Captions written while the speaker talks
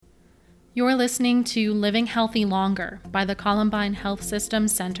You're listening to Living Healthy Longer by the Columbine Health System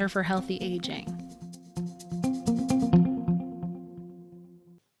Center for Healthy Aging.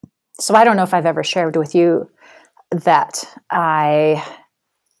 So I don't know if I've ever shared with you that I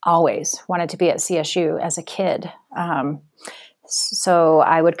always wanted to be at CSU as a kid. So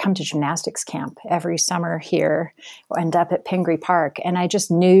I would come to gymnastics camp every summer here, end up at Pingree Park, and I just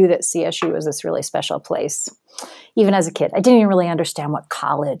knew that CSU was this really special place. Even as a kid, I didn't even really understand what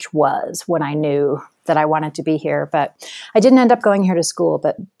college was when I knew that I wanted to be here, but I didn't end up going here to school,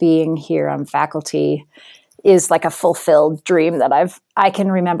 but being here on faculty is like a fulfilled dream that I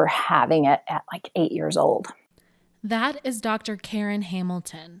can remember having it at like 8 years old. That is Dr. Karyn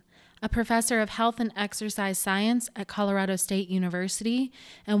Hamilton, a professor of health and exercise science at Colorado State University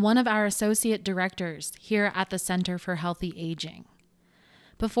and one of our associate directors here at the Center for Healthy Aging.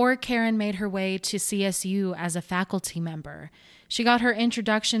 Before Karyn made her way to CSU as a faculty member, she got her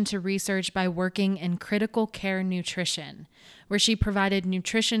introduction to research by working in critical care nutrition, where she provided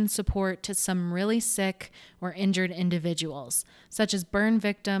nutrition support to some really sick or injured individuals, such as burn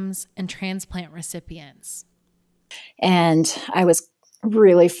victims and transplant recipients. And I was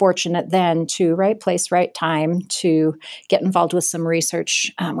really fortunate then to right place, right time to get involved with some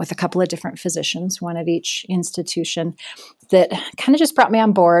research with a couple of different physicians, one at each institution, that kind of just brought me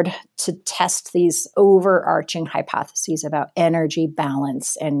on board to test these overarching hypotheses about energy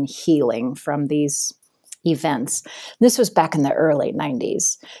balance and healing from these events. This was back in the early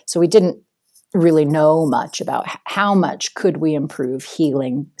 90s. So we didn't really know much about how much could we improve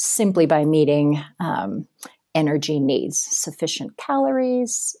healing simply by meeting energy needs, sufficient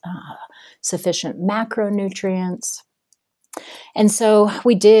calories, sufficient macronutrients. And so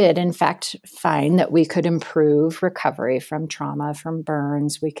we did, in fact, find that we could improve recovery from trauma, from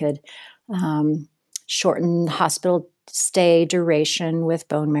burns. We could shorten hospital stay duration with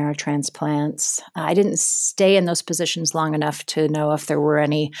bone marrow transplants. I didn't stay in those positions long enough to know if there were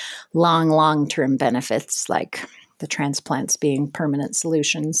any long-term benefits, like the transplants being permanent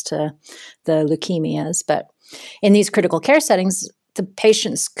solutions to the leukemias. But in these critical care settings, the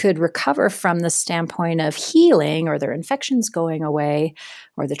patients could recover from the standpoint of healing or their infections going away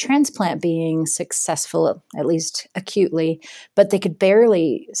or the transplant being successful, at least acutely, but they could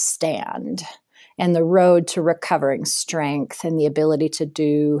barely stand. And the road to recovering strength and the ability to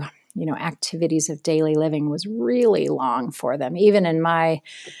do, activities of daily living was really long for them. Even in my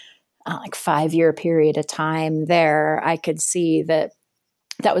 5-year period of time there, I could see that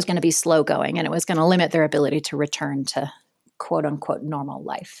was going to be slow going and it was going to limit their ability to return to quote unquote normal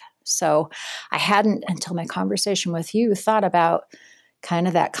life. So I hadn't, until my conversation with you, thought about kind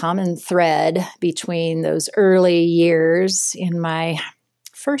of that common thread between those early years in my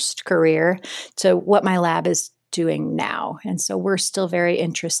first career to what my lab is doing now. And so we're still very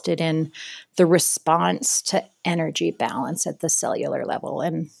interested in the response to energy balance at the cellular level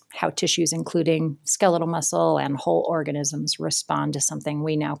and how tissues, including skeletal muscle and whole organisms, respond to something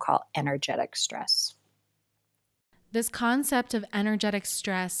we now call energetic stress. This concept of energetic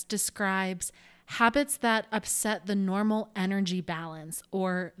stress describes habits that upset the normal energy balance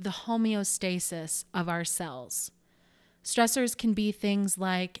or the homeostasis of our cells. Stressors can be things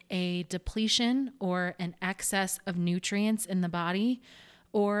like a depletion or an excess of nutrients in the body,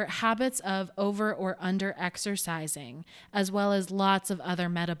 or habits of over or under exercising, as well as lots of other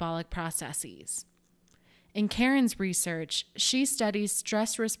metabolic processes. In Karyn's research, she studies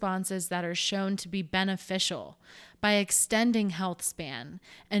stress responses that are shown to be beneficial by extending health span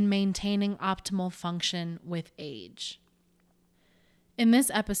and maintaining optimal function with age. In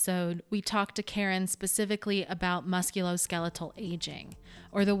this episode, we talked to Karyn specifically about musculoskeletal aging,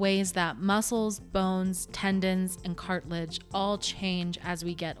 or the ways that muscles, bones, tendons, and cartilage all change as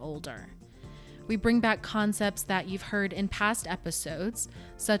we get older. We bring back concepts that you've heard in past episodes,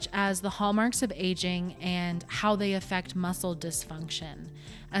 such as the hallmarks of aging and how they affect muscle dysfunction,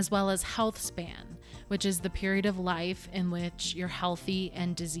 as well as health span, which is the period of life in which you're healthy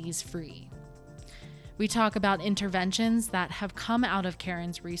and disease-free. We talk about interventions that have come out of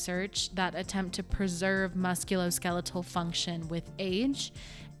Karyn's research that attempt to preserve musculoskeletal function with age,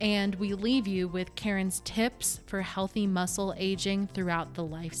 and we leave you with Karyn's tips for healthy muscle aging throughout the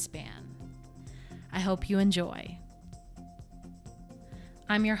lifespan. I hope you enjoy.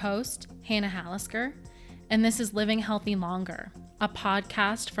 I'm your host, Hannah Hallisker, and this is Living Healthy Longer, a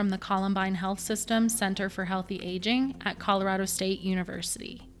podcast from the Columbine Health System Center for Healthy Aging at Colorado State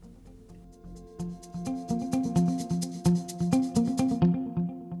University.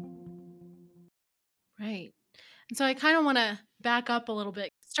 Right. So I kind of want to back up a little bit,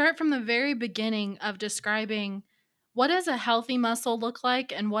 start from the very beginning of describing What does a healthy muscle look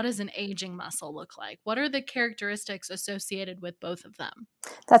like, and what does an aging muscle look like? What are the characteristics associated with both of them?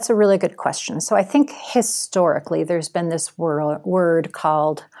 That's a really good question. So I think historically there's been this word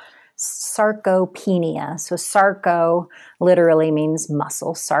called sarcopenia. So sarco literally means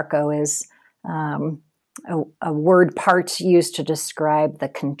muscle. Sarco is a word part used to describe the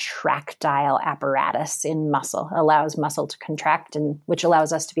contractile apparatus in muscle, allows muscle to contract, and which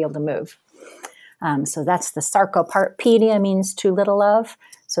allows us to be able to move. So that's the sarco part. Penia means too little of.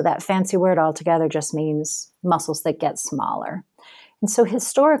 So that fancy word altogether just means muscles that get smaller. And so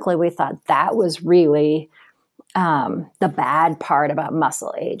historically, we thought that was really the bad part about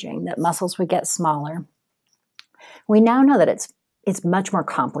muscle aging, that muscles would get smaller. We now know that it's much more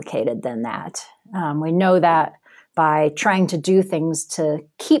complicated than that. We know that by trying to do things to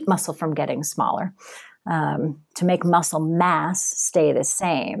keep muscle from getting smaller, to make muscle mass stay the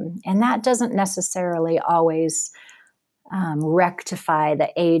same. And that doesn't necessarily always rectify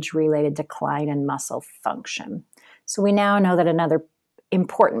the age-related decline in muscle function. So we now know that another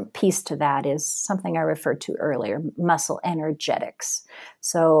important piece to that is something I referred to earlier, muscle energetics.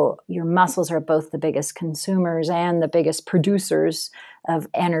 So your muscles are both the biggest consumers and the biggest producers of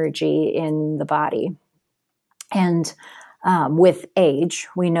energy in the body. And with age,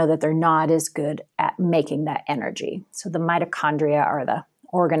 we know that they're not as good at making that energy. So the mitochondria are the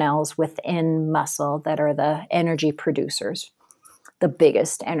organelles within muscle that are the energy producers, the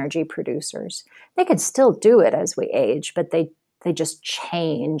biggest energy producers. They could still do it as we age, but they just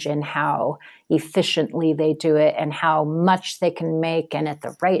change in how efficiently they do it and how much they can make and at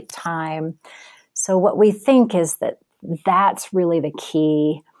the right time. So what we think is that that's really the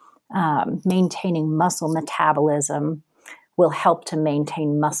key. Maintaining muscle metabolism will help to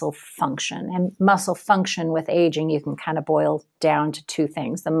maintain muscle function. And muscle function with aging, you can kind of boil down to two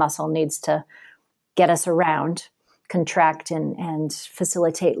things. The muscle needs to get us around, contract and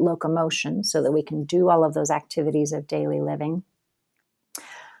facilitate locomotion so that we can do all of those activities of daily living.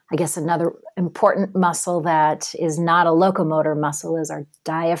 I guess another important muscle that is not a locomotor muscle is our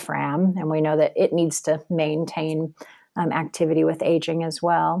diaphragm, and we know that it needs to maintain activity with aging as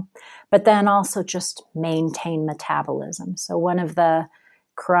well, but then also just maintain metabolism. So one of the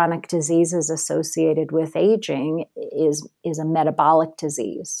chronic diseases associated with aging is a metabolic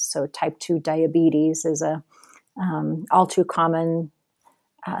disease. So type 2 diabetes is a all too common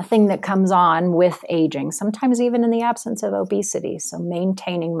thing that comes on with aging, sometimes even in the absence of obesity. So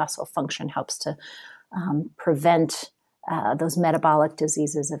maintaining muscle function helps to prevent those metabolic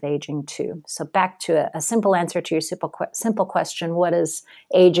diseases of aging too. So back to a simple answer to your simple question, what does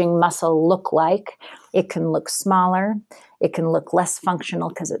aging muscle look like? It can look smaller. It can look less functional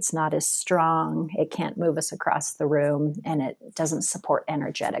because it's not as strong. It can't move us across the room, and it doesn't support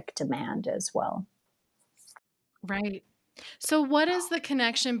energetic demand as well. Right. So what is the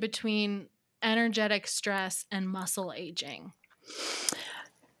connection between energetic stress and muscle aging?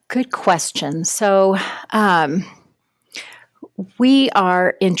 Good question. So we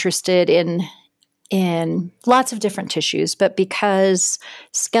are interested in lots of different tissues, but because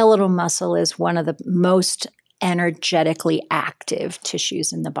skeletal muscle is one of the most energetically active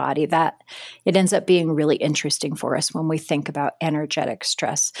tissues in the body, that it ends up being really interesting for us when we think about energetic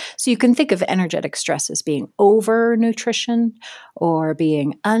stress. So you can think of energetic stress as being over nutrition or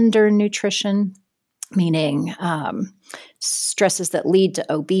being under nutrition, meaning stresses that lead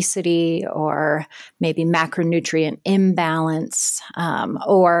to obesity or maybe macronutrient imbalance,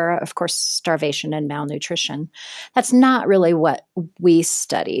 or, of course, starvation and malnutrition. That's not really what we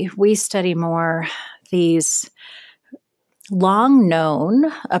study. We study more these long known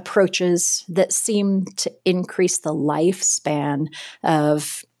approaches that seem to increase the lifespan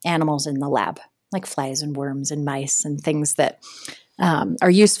of animals in the lab, like flies and worms and mice and things that are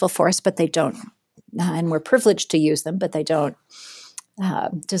useful for us, but they don't. And we're privileged to use them, but they don't,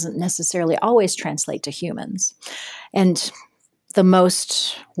 doesn't necessarily always translate to humans. And the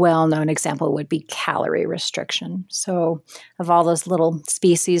most well-known example would be calorie restriction. So of all those little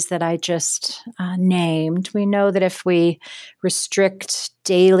species that I just named, we know that if we restrict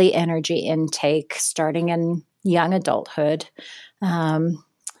daily energy intake starting in young adulthood,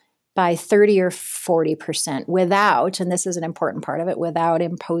 by 30 or 40% without, and this is an important part of it, without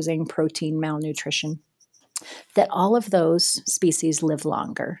imposing protein malnutrition, that all of those species live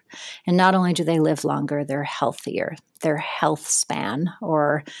longer. And not only do they live longer, they're healthier. Their health span,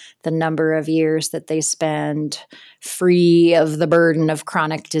 or the number of years that they spend free of the burden of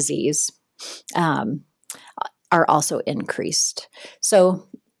chronic disease, are also increased. So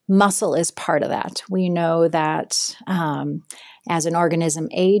muscle is part of that. We know that as an organism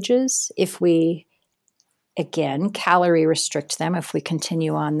ages, if we again, calorie restrict them, if we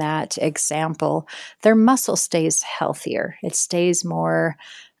continue on that example, their muscle stays healthier. It stays more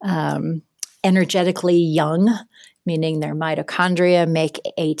energetically young, meaning their mitochondria make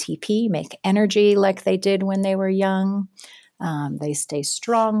ATP, make energy like they did when they were young. They stay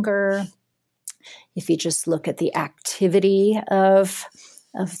stronger. If you just look at the activity of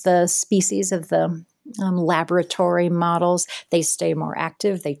the species, of the laboratory models, they stay more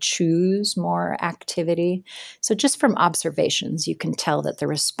active, they choose more activity. So just from observations, you can tell that the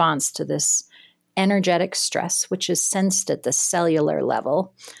response to this energetic stress, which is sensed at the cellular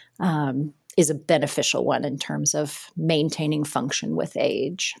level, is a beneficial one in terms of maintaining function with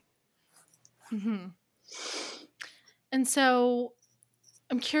age. Mm-hmm. And so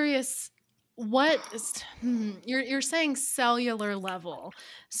I'm curious, what is, you're saying cellular level.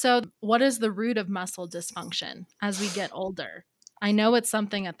 So what is the root of muscle dysfunction as we get older? I know it's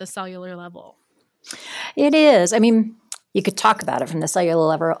something at the cellular level. It is. I mean, you could talk about it from the cellular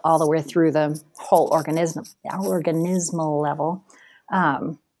level all the way through the whole organismal level.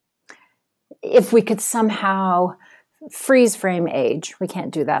 If we could somehow freeze frame age, we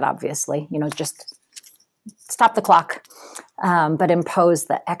can't do that, obviously, just stop the clock, but impose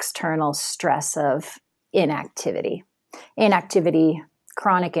the external stress of inactivity.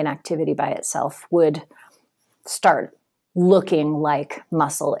 Chronic inactivity by itself would start looking like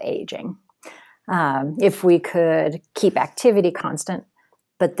muscle aging. If we could keep activity constant,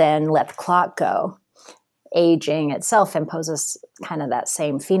 but then let the clock go, aging itself imposes kind of that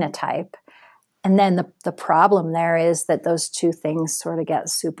same phenotype. And then the problem there is that those two things sort of get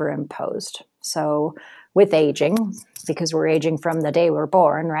superimposed. So with aging, because we're aging from the day we're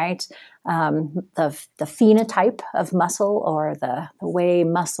born, right? The phenotype of muscle, or the way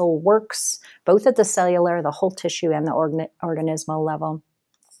muscle works, both at the cellular, the whole tissue, and the organismal level,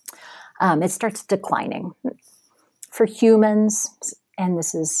 it starts declining. For humans, and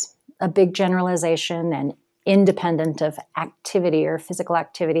this is a big generalization and independent of activity or physical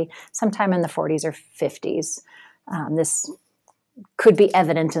activity, sometime in the 40s or 50s. This could be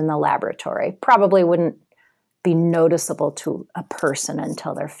evident in the laboratory. Probably wouldn't be noticeable to a person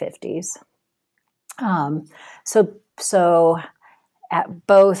until their 50s. So at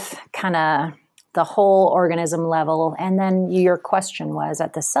both kind of the whole organism level, and then your question was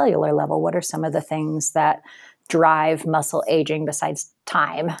at the cellular level, what are some of the things that drive muscle aging besides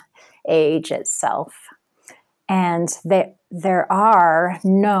time, age itself? And there are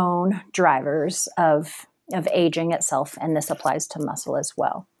known drivers of aging itself, and this applies to muscle as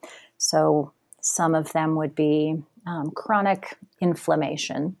well. So some of them would be chronic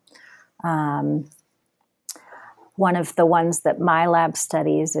inflammation. One of the ones that my lab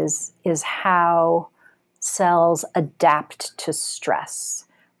studies is how cells adapt to stress.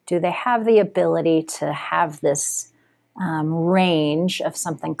 Do they have the ability to have this range of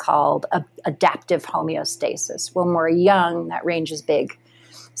something called adaptive homeostasis? When we're young, that range is big.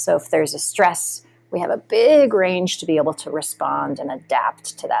 So if there's a stress, we have a big range to be able to respond and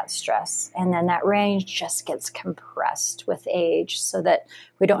adapt to that stress. And then that range just gets compressed with age so that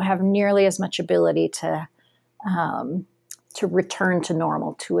we don't have nearly as much ability to return to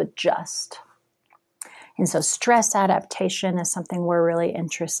normal, to adjust. And so stress adaptation is something we're really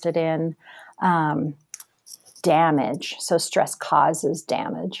interested in. Damage. So stress causes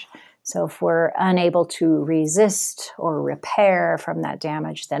damage. So if we're unable to resist or repair from that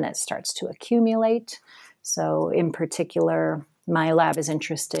damage, then it starts to accumulate. So in particular, my lab is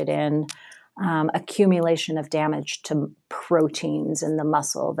interested in accumulation of damage to proteins in the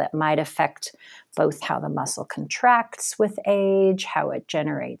muscle that might affect both how the muscle contracts with age, how it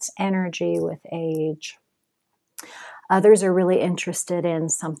generates energy with age. Others are really interested in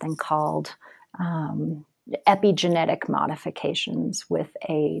something called epigenetic modifications with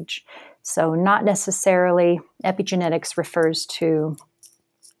age. So not necessarily, epigenetics refers to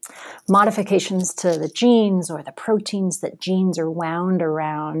modifications to the genes or the proteins that genes are wound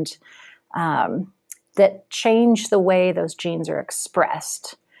around that change the way those genes are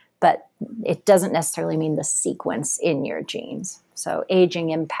expressed, but it doesn't necessarily mean the sequence in your genes. So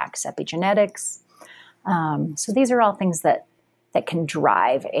aging impacts epigenetics. So these are all things that can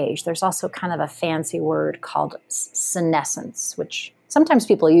drive age. There's also kind of a fancy word called senescence, which sometimes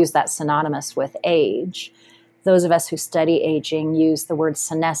people use that synonymous with age. Those of us who study aging use the word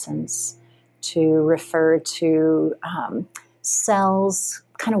senescence to refer to cells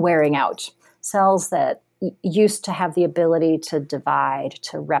kind of wearing out, cells that used to have the ability to divide,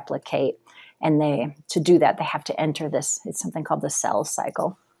 to replicate, and to do that, they have to enter this, it's something called the cell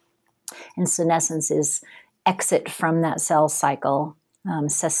cycle. And senescence is exit from that cell cycle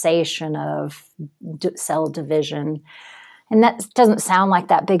cessation of cell division. And that doesn't sound like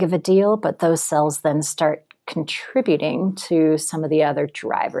that big of a deal, but those cells then start contributing to some of the other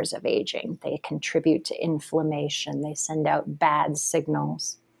drivers of aging. They contribute to inflammation. They send out bad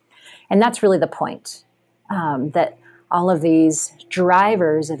signals. And that's really the point, that all of these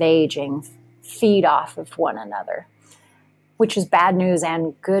drivers of aging feed off of one another, which is bad news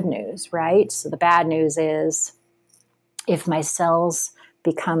and good news, right? So the bad news is if my cells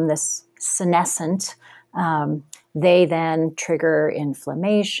become this senescent, they then trigger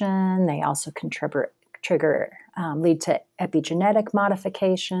inflammation. They also lead to epigenetic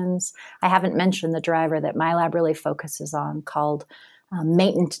modifications. I haven't mentioned the driver that my lab really focuses on called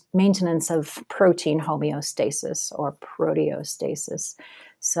maintenance of protein homeostasis or proteostasis.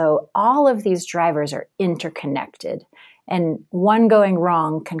 So all of these drivers are interconnected, and one going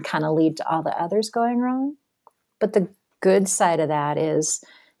wrong can kind of lead to all the others going wrong. But the good side of that is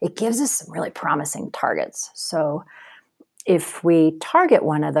it gives us some really promising targets. So if we target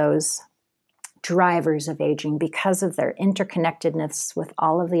one of those drivers of aging because of their interconnectedness with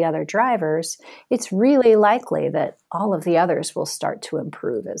all of the other drivers, it's really likely that all of the others will start to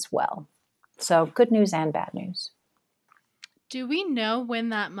improve as well. So good news and bad news. Do we know when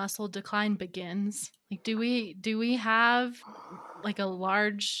that muscle decline begins? Like, do we have like a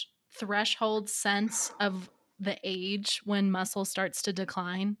large threshold sense of the age when muscle starts to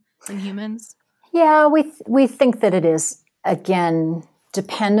decline in humans? Yeah, we think that it is, again,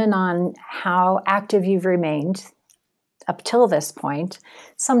 dependent on how active you've remained up till this point,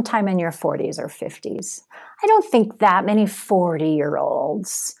 sometime in your 40s or 50s. I don't think that many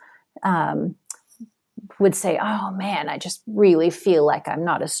 40-year-olds would say, oh man, I just really feel like I'm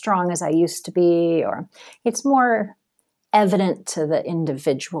not as strong as I used to be. Or it's more evident to the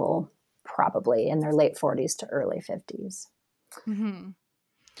individual, probably in their late 40s to early 50s. Mm-hmm.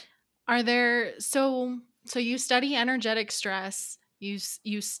 Are there, so you study energetic stress,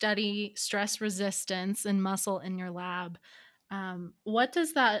 you study stress resistance and muscle in your lab. What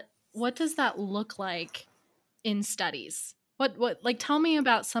does that look like in studies? What like tell me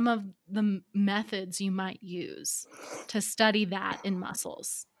about some of the methods you might use to study that in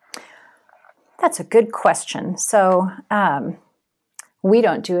muscles. That's a good question. So we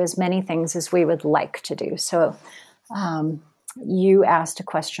don't do as many things as we would like to do. So you asked a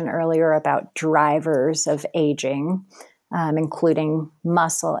question earlier about drivers of aging, including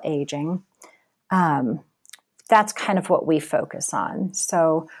muscle aging. That's kind of what we focus on.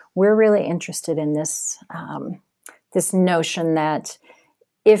 So we're really interested in this, this notion that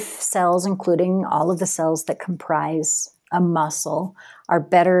if cells, including all of the cells that comprise a muscle, are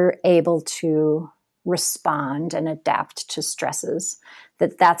better able to respond and adapt to stresses,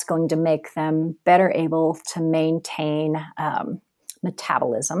 that's going to make them better able to maintain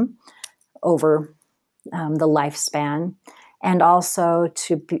metabolism over the lifespan, and also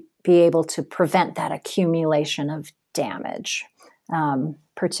to be able to prevent that accumulation of damage,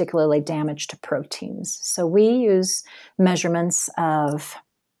 particularly damage to proteins. So we use measurements of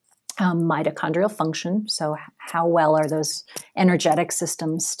mitochondrial function. So how well are those energetic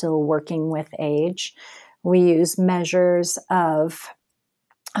systems still working with age? We use measures of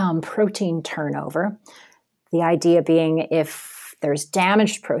protein turnover. The idea being if there's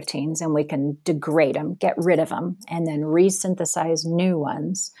damaged proteins and we can degrade them, get rid of them, and then resynthesize new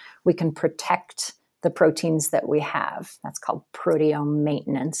ones, we can protect the proteins that we have. That's called proteome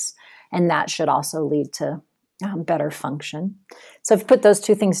maintenance. And that should also lead to better function. So if you put those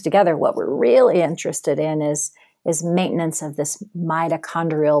two things together, what we're really interested in is maintenance of this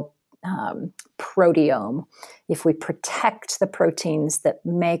mitochondrial proteome. If we protect the proteins that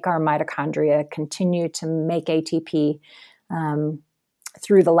make our mitochondria continue to make ATP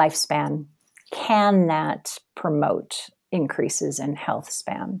through the lifespan, can that promote increases in health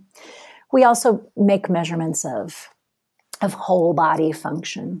span? We also make measurements of whole body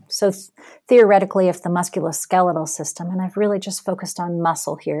function. So theoretically, if the musculoskeletal system, and I've really just focused on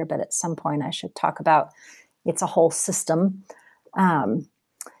muscle here, but at some point I should talk about it's a whole system.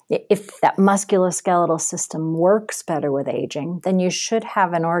 If that musculoskeletal system works better with aging, then you should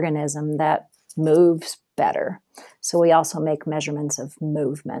have an organism that moves better. So we also make measurements of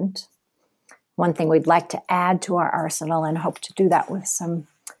movement. One thing we'd like to add to our arsenal, and hope to do that with some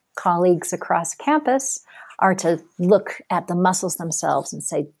colleagues across campus, are to look at the muscles themselves and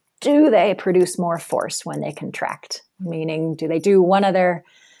say, do they produce more force when they contract? Meaning, do they do one of their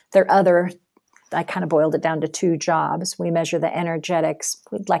other, I kind of boiled it down to two jobs. We measure the energetics.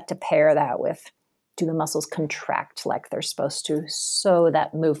 We'd like to pair that with, do the muscles contract like they're supposed to so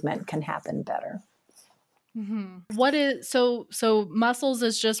that movement can happen better? What is so muscles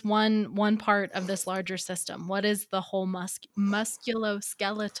is just one part of this larger system. What is the whole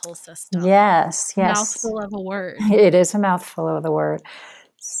musculoskeletal system? Yes. Mouthful of a word. It is a mouthful of the word.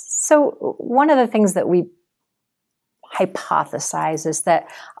 So one of the things that we hypothesize is that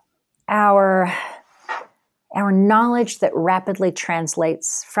our knowledge that rapidly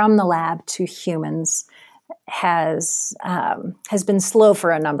translates from the lab to humans has been slow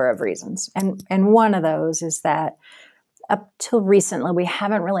for a number of reasons, and one of those is that up till recently we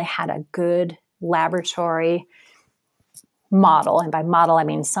haven't really had a good laboratory model, and by model I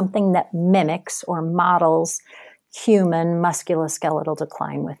mean something that mimics or models human musculoskeletal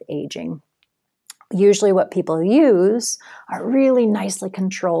decline with aging. Usually what people use are really nicely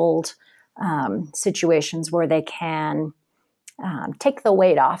controlled situations where they can take the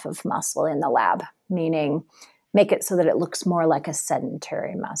weight off of muscle in the lab, meaning make it so that it looks more like a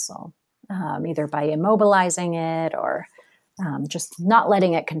sedentary muscle, either by immobilizing it or just not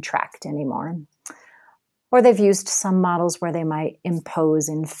letting it contract anymore. Or they've used some models where they might impose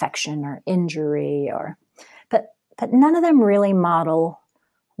infection or injury, but none of them really model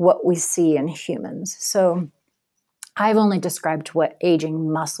what we see in humans. So I've only described what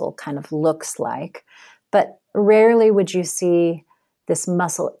aging muscle kind of looks like, but rarely would you see this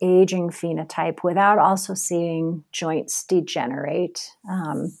muscle aging phenotype without also seeing joints degenerate.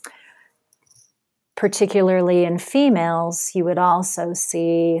 Particularly in females, you would also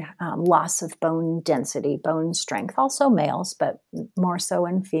see loss of bone density, bone strength, also males, but more so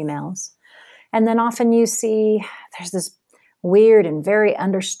in females. And then often you see there's this weird and very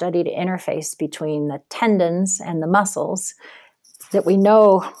understudied interface between the tendons and the muscles that we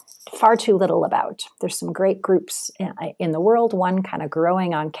know far too little about. There's some great groups in the world, one kind of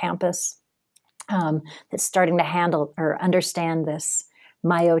growing on campus that's starting to handle or understand this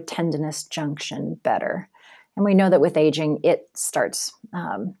myotendinous junction better. And we know that with aging, it starts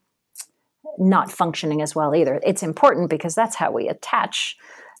not functioning as well either. It's important because that's how we attach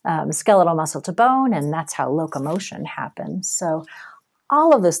skeletal muscle to bone, and that's how locomotion happens. So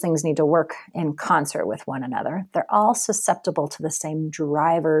all of those things need to work in concert with one another. They're all susceptible to the same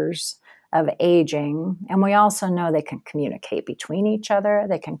drivers of aging, and we also know they can communicate between each other.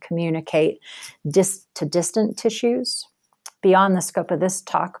 They can communicate to distant tissues beyond the scope of this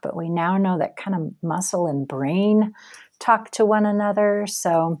talk, but we now know that kind of muscle and brain talk to one another.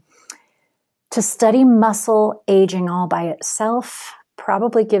 So to study muscle aging all by itself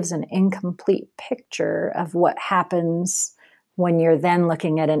probably gives an incomplete picture of what happens when you're then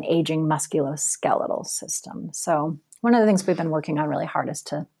looking at an aging musculoskeletal system. So one of the things we've been working on really hard is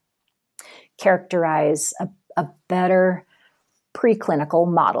to characterize a better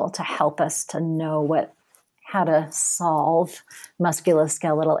preclinical model to help us to know how to solve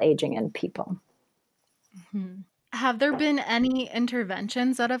musculoskeletal aging in people. Mm-hmm. Have there been any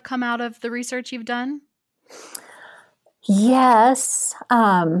interventions that have come out of the research you've done? Yes.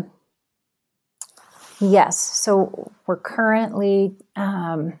 Yes. So we're currently,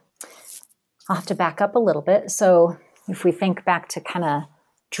 I'll have to back up a little bit. So if we think back to kind of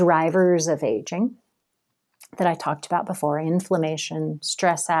drivers of aging that I talked about before, inflammation,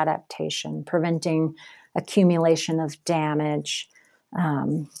 stress adaptation, preventing accumulation of damage,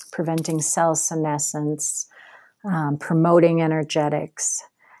 preventing cell senescence, promoting energetics.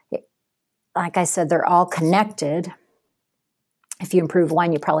 Like I said, they're all connected. If you improve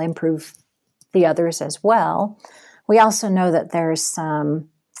one, you probably improve the others as well. We also know that there's some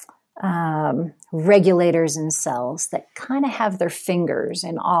regulators in cells that kind of have their fingers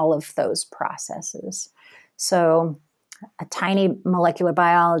in all of those processes. So a tiny molecular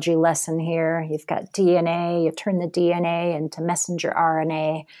biology lesson here. You've got DNA, you turn the DNA into messenger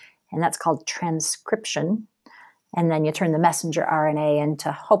RNA, and that's called transcription. And then you turn the messenger RNA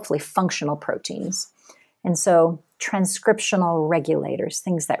into hopefully functional proteins. And so transcriptional regulators,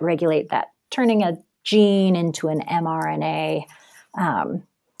 things that regulate that, turning a gene into an mRNA.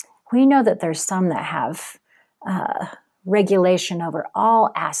 We know that there's some that have regulation over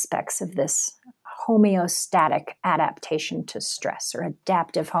all aspects of this homeostatic adaptation to stress, or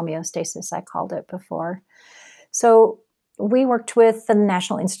adaptive homeostasis, I called it before. So we worked with the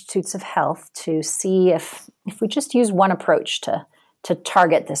National Institutes of Health to see if we just use one approach to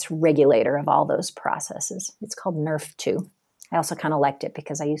target this regulator of all those processes. It's called NRF2. I also kind of liked it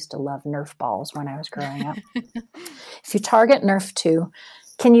because I used to love Nerf balls when I was growing up. If you target NRF2,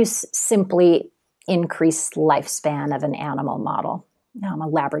 can you simply increase lifespan of an animal model, a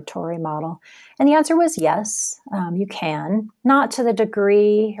laboratory model? And the answer was yes, you can. Not to the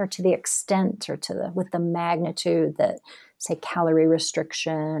degree or to the extent or with the magnitude that, say, calorie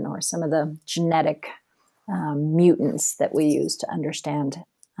restriction or some of the genetic mutants that we use to understand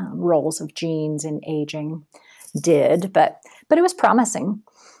roles of genes in aging did, but it was promising.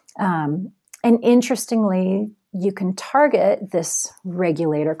 And interestingly, you can target this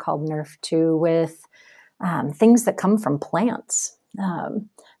regulator called NRF2 with things that come from plants,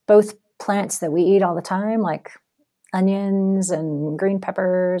 both plants that we eat all the time, like onions and green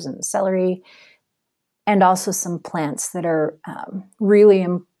peppers and celery, and also some plants that are really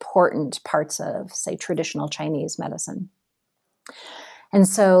important parts of, say, traditional Chinese medicine. And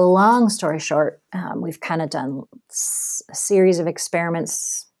so, long story short, we've kind of done a series of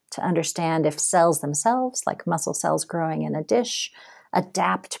experiments to understand if cells themselves, like muscle cells growing in a dish,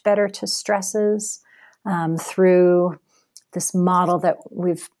 adapt better to stresses through this model that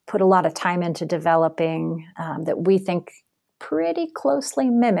we've put a lot of time into developing that we think pretty closely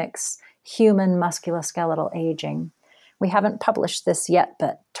mimics human musculoskeletal aging. We haven't published this yet,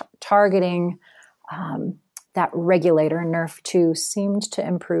 but targeting that regulator, NRF2, seemed to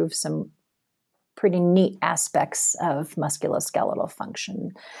improve some pretty neat aspects of musculoskeletal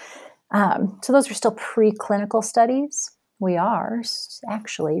function. So those are still preclinical studies. We are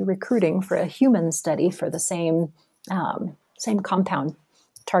actually recruiting for a human study for the same compound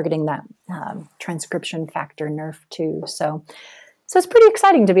targeting that transcription factor NRF2. So it's pretty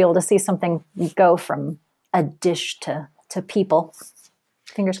exciting to be able to see something go from a dish to people.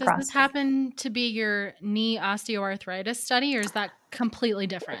 Fingers crossed. Does this happen to be your knee osteoarthritis study, or is that completely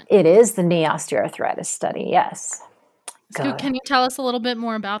different? It is the knee osteoarthritis study, yes. So can you tell us a little bit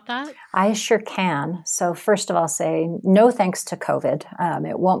more about that? I sure can. So first of all, say no thanks to COVID.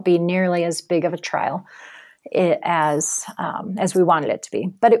 It won't be nearly as big of a trial as we wanted it to be.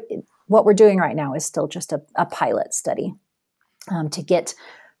 But what we're doing right now is still just a pilot study to get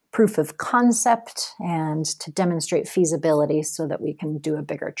proof of concept and to demonstrate feasibility so that we can do a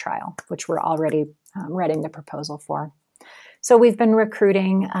bigger trial, which we're already writing the proposal for. So we've been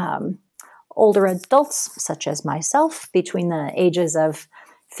recruiting older adults, such as myself, between the ages of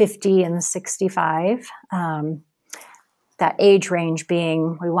 50 and 65. That age range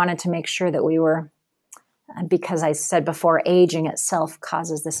being, we wanted to make sure that we were, because I said before, aging itself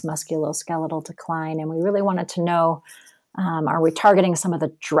causes this musculoskeletal decline, and we really wanted to know, are we targeting some of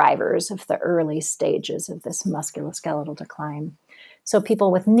the drivers of the early stages of this musculoskeletal decline? So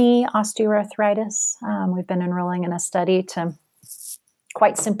people with knee osteoarthritis, we've been enrolling in a study to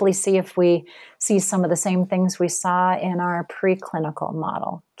quite simply see if we see some of the same things we saw in our preclinical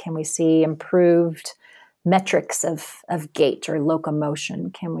model. Can we see improved metrics of gait or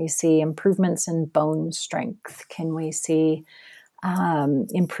locomotion? Can we see improvements in bone strength? Can we see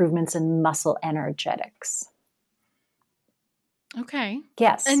improvements in muscle energetics? Okay.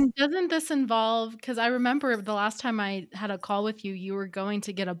 Yes. And doesn't this involve, because I remember the last time I had a call with you, you were going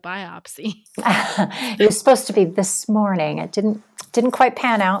to get a biopsy. It was supposed to be this morning. It didn't quite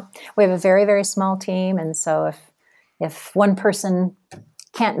pan out. We have a very, very small team, and so if one person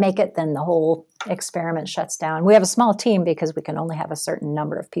can't make it, then the whole experiment shuts down. We have a small team because we can only have a certain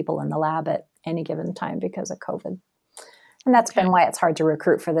number of people in the lab at any given time because of COVID. And that's been why it's hard to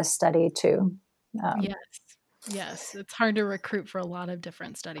recruit for this study too. Yes, it's hard to recruit for a lot of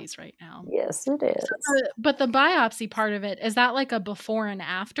different studies right now. Yes, it is. But the biopsy part of it, is that like a before and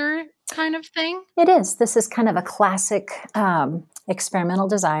after kind of thing? It is. This is kind of a classic experimental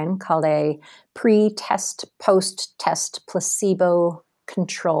design called a pre-test, post-test,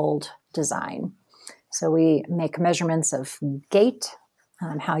 placebo-controlled design. So we make measurements of gait,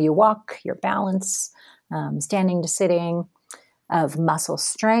 how you walk, your balance, standing to sitting, of muscle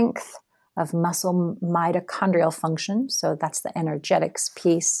strength, of muscle mitochondrial function, so that's the energetics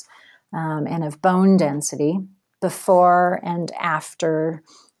piece, and of bone density before and after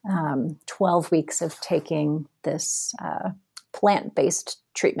 12 weeks of taking this plant-based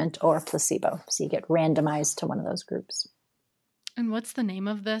treatment or placebo. So you get randomized to one of those groups. And what's the name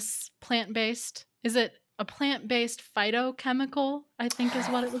of this plant-based? Is it a plant-based phytochemical, I think is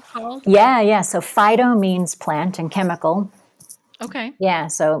what it was called? Yeah. So phyto means plant and chemical. Okay. Yeah,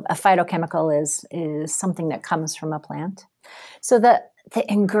 so a phytochemical is something that comes from a plant. So the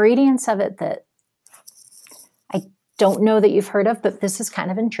ingredients of it that I don't know that you've heard of, but this is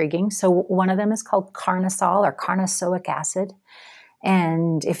kind of intriguing. So one of them is called carnosol or carnosoic acid.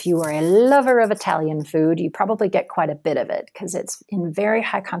 And if you are a lover of Italian food, you probably get quite a bit of it because it's in very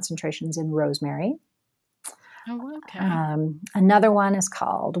high concentrations in rosemary. Oh, okay. Another one is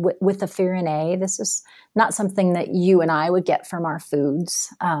called withaferin A. This is not something that you and I would get from our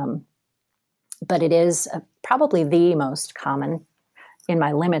foods, but it is probably the most common in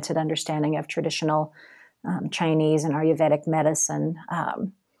my limited understanding of traditional Chinese and Ayurvedic medicine.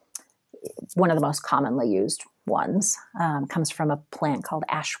 one of the most commonly used ones, comes from a plant called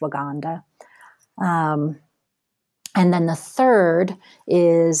ashwagandha. And then the third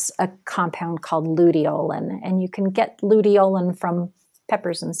is a compound called luteolin. And you can get luteolin from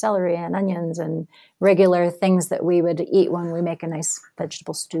peppers and celery and onions and regular things that we would eat when we make a nice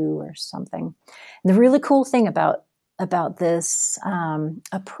vegetable stew or something. And the really cool thing about this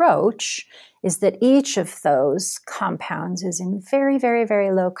approach is that each of those compounds is in very, very,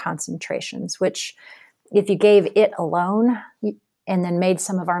 very low concentrations, which if you gave it alone and then made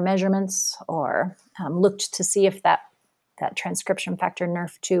some of our measurements or looked to see if that transcription factor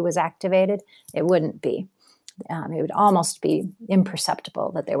NRF2 was activated, it wouldn't be. It would almost be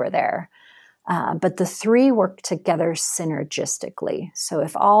imperceptible that they were there. But the three work together synergistically. So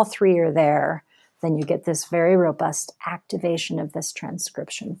if all three are there, then you get this very robust activation of this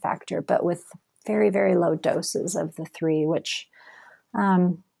transcription factor, but with very, very low doses of the three, which I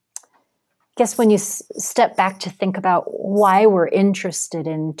guess when you step back to think about why we're interested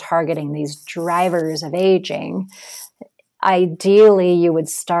in targeting these drivers of aging, ideally you would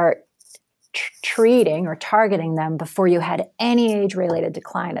start treating or targeting them before you had any age-related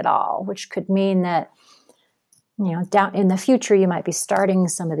decline at all, which could mean that, down in the future, you might be starting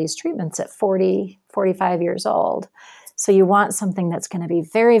some of these treatments at 40, 45 years old. So you want something that's going to be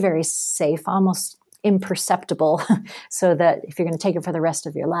very, very safe, almost imperceptible, so that if you're going to take it for the rest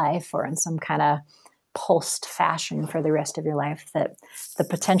of your life or in some kind of pulsed fashion for the rest of your life, that the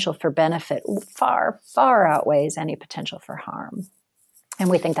potential for benefit far, far outweighs any potential for harm. And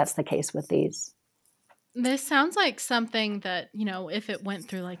we think that's the case with these. This sounds like something that, if it went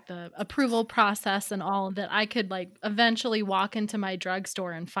through like the approval process and all of that, I could like eventually walk into my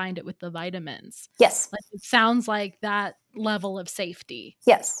drugstore and find it with the vitamins. Yes. Like it sounds like that level of safety.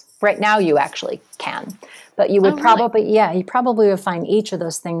 Yes. Right now you actually can. But you would you probably would find each of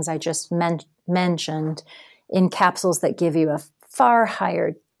those things I just mentioned in capsules that give you a far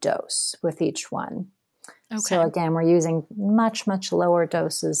higher dose with each one. Okay. So again, we're using much, much lower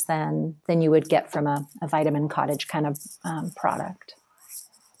doses than you would get from a vitamin cottage kind of product.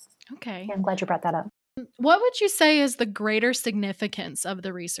 Okay. Yeah, I'm glad you brought that up. What would you say is the greater significance of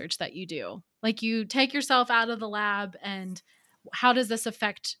the research that you do? Like you take yourself out of the lab, and how does this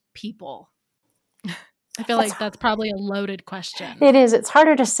affect people? I feel like that's probably a loaded question. It is. It's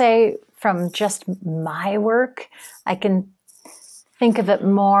harder to say from just my work. I can think of it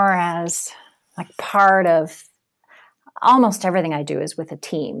more as like part of almost everything I do is with a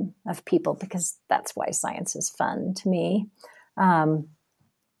team of people, because that's why science is fun to me.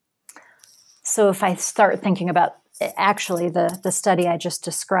 So if I start thinking about actually the study I just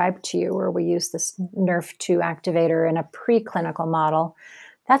described to you, where we use this NRF2 activator in a preclinical model,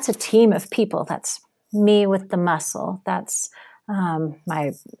 that's a team of people. That's me with the muscle. That's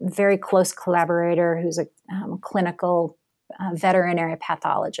my very close collaborator who's a clinical veterinary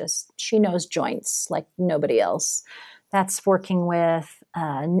pathologist. She knows joints like nobody else. That's working with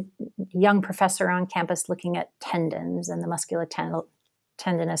a young professor on campus looking at tendons and the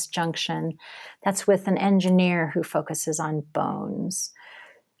musculotendinous junction. That's with an engineer who focuses on bones.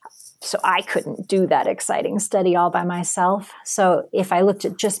 So I couldn't do that exciting study all by myself. So if I looked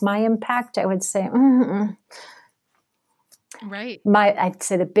at just my impact, I would say, right. I'd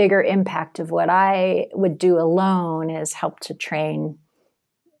say the bigger impact of what I would do alone is help to train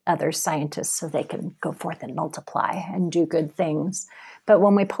other scientists so they can go forth and multiply and do good things. But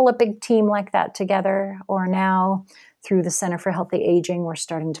when we pull a big team like that together, or now through the Center for Healthy Aging, we're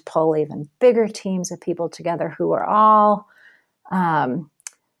starting to pull even bigger teams of people together who are all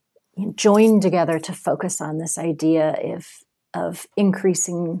joined together to focus on this idea of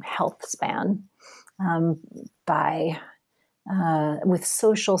increasing health span with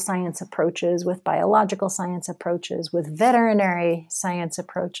social science approaches, with biological science approaches, with veterinary science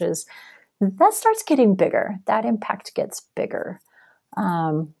approaches. That starts getting bigger. That impact gets bigger.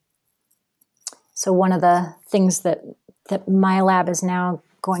 So one of the things that my lab is now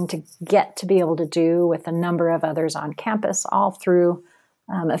going to get to be able to do with a number of others on campus, all through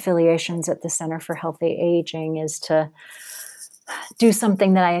affiliations at the Center for Healthy Aging, is to do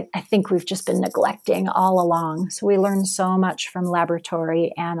something that I think we've just been neglecting all along. So we learn so much from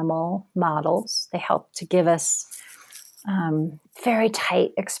laboratory animal models. They help to give us very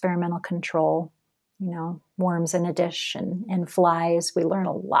tight experimental control, worms in a dish and flies. We learn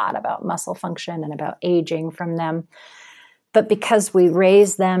a lot about muscle function and about aging from them. But because we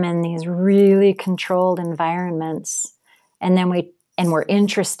raise them in these really controlled environments, and then we're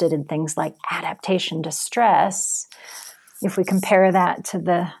interested in things like adaptation to stress, if we compare that to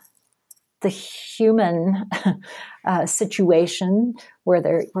the the human situation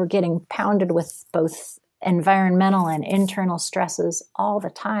where we're getting pounded with both environmental and internal stresses all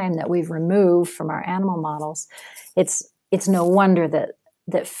the time that we've removed from our animal models, it's no wonder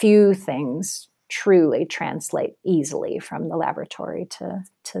that few things truly translate easily from the laboratory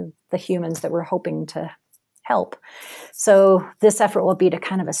to the humans that we're hoping to help. So this effort will be to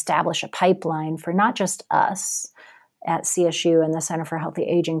kind of establish a pipeline for not just us at CSU and the Center for Healthy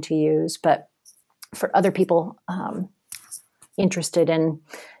Aging to use, but for other people interested in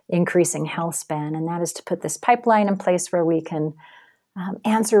increasing health span. And that is to put this pipeline in place where we can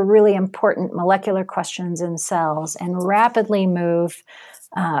answer really important molecular questions in cells and rapidly move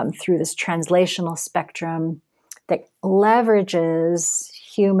through this translational spectrum that leverages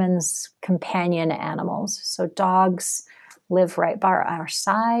humans' companion animals. So dogs live right by our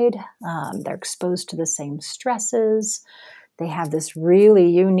side. They're exposed to the same stresses. They have this really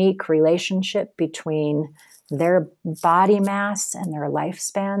unique relationship between their body mass and their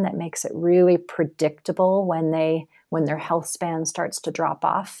lifespan that makes it really predictable when their health span starts to drop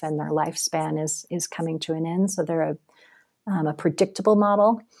off and their lifespan is coming to an end. So they're a predictable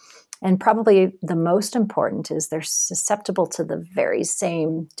model. And probably the most important is they're susceptible to the very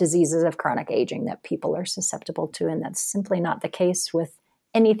same diseases of chronic aging that people are susceptible to. And that's simply not the case with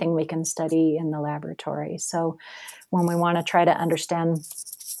anything we can study in the laboratory. So when we want to try to understand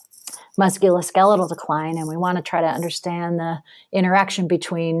musculoskeletal decline and we want to try to understand the interaction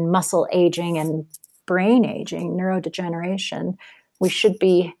between muscle aging and brain aging, neurodegeneration, we should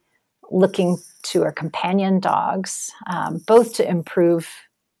be looking to our companion dogs, both to improve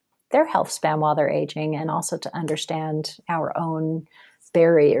their health span while they're aging and also to understand our own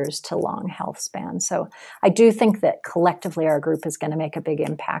barriers to long health span. So I do think that collectively our group is going to make a big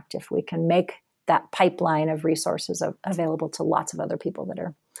impact if we can make that pipeline of resources available to lots of other people that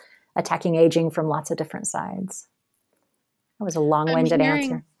are attacking aging from lots of different sides. That was a long-winded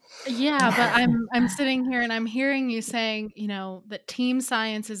answer. Yeah, but I'm sitting here and I'm hearing you saying, that team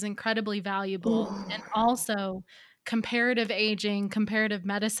science is incredibly valuable, and also comparative aging, comparative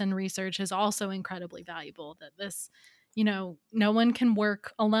medicine research is also incredibly valuable. That this, no one can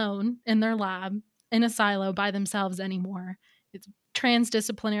work alone in their lab in a silo by themselves anymore. It's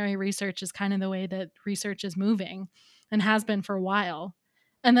transdisciplinary research is kind of the way that research is moving and has been for a while.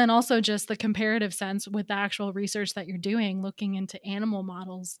 And then also just the comparative sense with the actual research that you're doing, looking into animal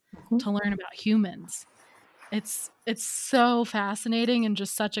models to learn about humans. It's so fascinating and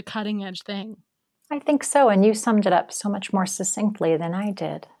just such a cutting edge thing. I think so. And you summed it up so much more succinctly than I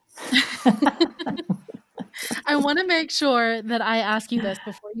did. I want to make sure that I ask you this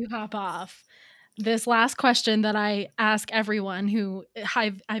before you hop off. This last question that I ask everyone who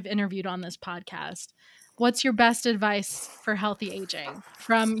I've interviewed on this podcast. What's your best advice for healthy aging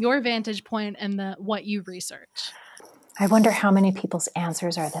from your vantage point and what you research? I wonder how many people's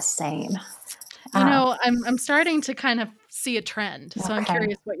answers are the same. I'm starting to kind of see a trend, so I'm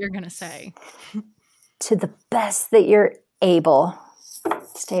curious what you're going to say. To the best that you're able,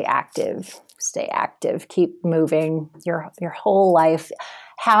 stay active, keep moving your whole life.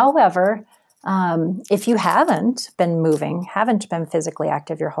 However, if you haven't been moving, haven't been physically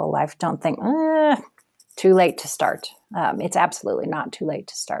active your whole life, don't think, too late to start. It's absolutely not too late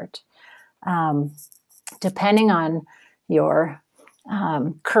to start. Depending on your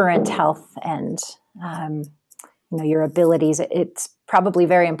current health and your abilities, it's probably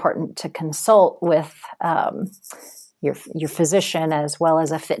very important to consult with your physician as well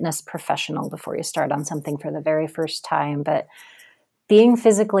as a fitness professional before you start on something for the very first time. But being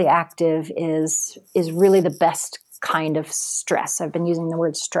physically active is really the best kind of stress. I've been using the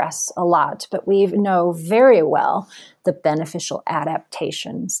word stress a lot, but we know very well the beneficial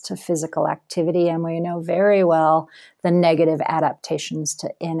adaptations to physical activity, and we know very well the negative adaptations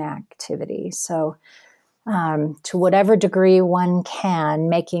to inactivity. So to whatever degree one can,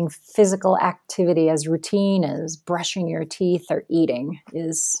 making physical activity as routine as brushing your teeth or eating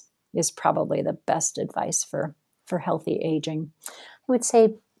is probably the best advice for healthy aging. I would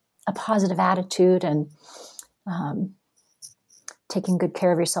say a positive attitude and taking good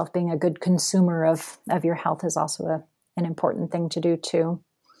care of yourself, being a good consumer of your health is also an important thing to do too.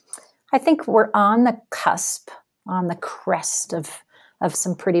 I think we're on the cusp, on the crest of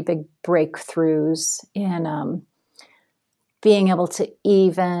some pretty big breakthroughs in being able to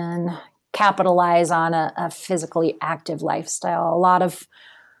even capitalize on a physically active lifestyle. A lot of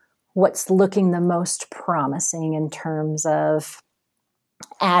what's looking the most promising in terms of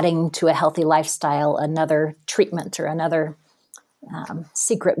adding to a healthy lifestyle another treatment or another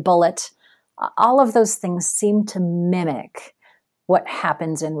secret bullet, all of those things seem to mimic what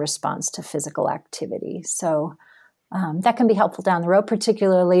happens in response to physical activity. So that can be helpful down the road,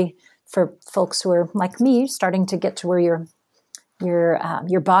 particularly for folks who are like me, starting to get to where your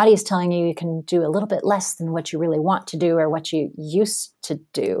body is telling you can do a little bit less than what you really want to do or what you used to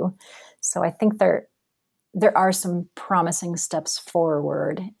do. So I think there are some promising steps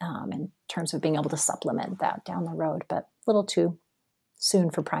forward in terms of being able to supplement that down the road, but a little too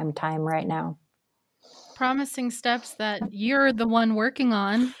soon for prime time right now. Promising steps that you're the one working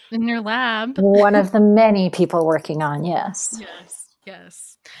on in your lab. One of the many people working on, yes.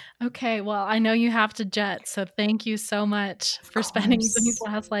 Yes. Okay, well, I know you have to jet, so thank you so much for spending these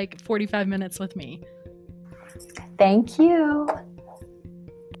last 45 minutes with me. Thank you.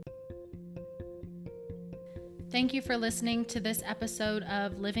 Thank you for listening to this episode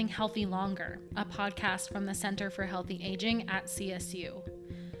of Living Healthy Longer, a podcast from the Center for Healthy Aging at CSU.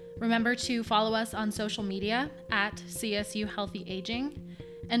 Remember to follow us on social media at CSU Healthy Aging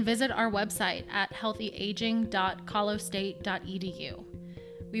and visit our website at healthyaging.colostate.edu.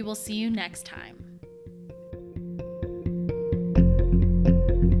 We will see you next time.